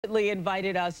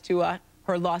Invited us to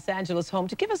her Los Angeles home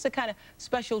to give us a kind of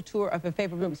special tour of her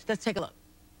favorite rooms. Let's take a look.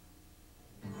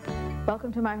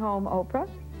 Welcome to my home, Oprah.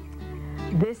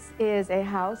 This is a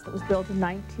house that was built in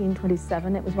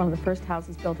 1927. It was one of the first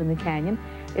houses built in the canyon.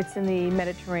 It's in the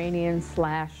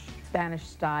Mediterranean/Spanish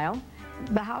style.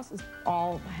 The house is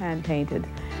all hand-painted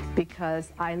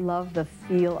because I love the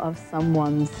feel of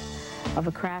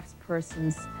a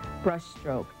craftsperson's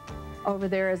brushstroke. Over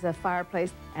there is a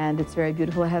fireplace, and it's very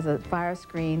beautiful. It has a fire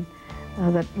screen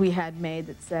that we had made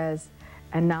that says,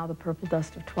 "And now the purple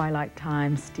dust of twilight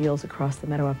time steals across the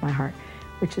meadow of my heart,"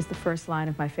 which is the first line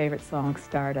of my favorite song,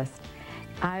 Stardust.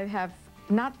 I have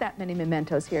not that many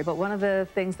mementos here, but one of the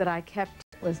things that I kept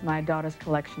was my daughter's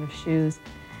collection of shoes.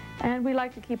 And we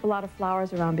like to keep a lot of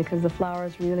flowers around because the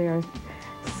flowers really are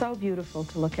so beautiful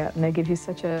to look at, and they give you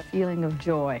such a feeling of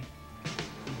joy.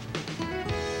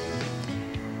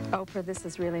 Oprah, this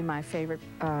is really my favorite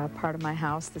part of my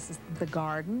house. This is the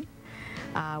garden.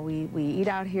 We eat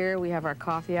out here. We have our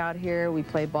coffee out here. We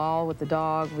play ball with the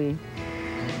dog. We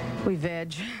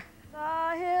veg.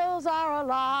 The hills are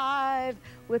alive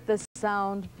with the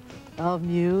sound of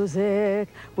music,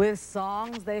 with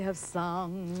songs they have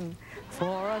sung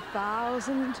for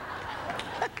 1,000.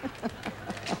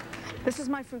 This is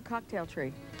my fruit cocktail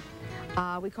tree.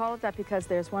 We call it that because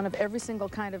there's one of every single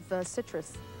kind of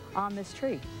citrus on this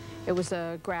tree. It was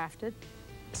grafted,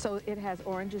 so it has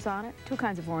oranges on it, two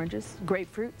kinds of oranges,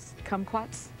 grapefruits,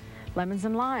 kumquats, lemons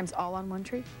and limes, all on one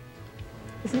tree.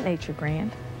 Isn't nature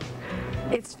grand?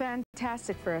 It's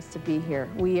fantastic for us to be here.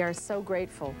 We are so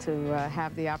grateful to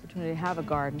have the opportunity to have a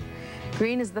garden.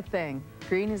 Green is the thing.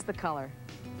 Green is the color.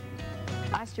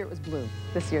 Last year it was blue.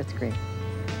 This year it's green.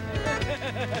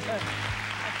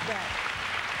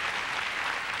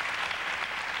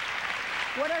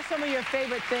 What are some of your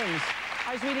favorite things?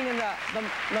 I was reading in the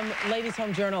Ladies'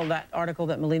 Home Journal that article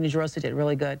that Melina Gerosa did,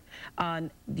 really good, on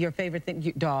your favorite thing,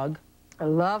 your dog. I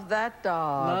love that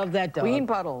dog. Love that dog. Queen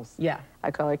Puddles. Yeah.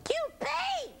 I call her Cupid.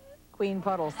 Queen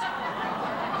Puddles.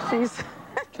 She's...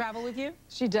 Travel with you?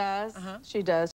 She does. Uh-huh. She does.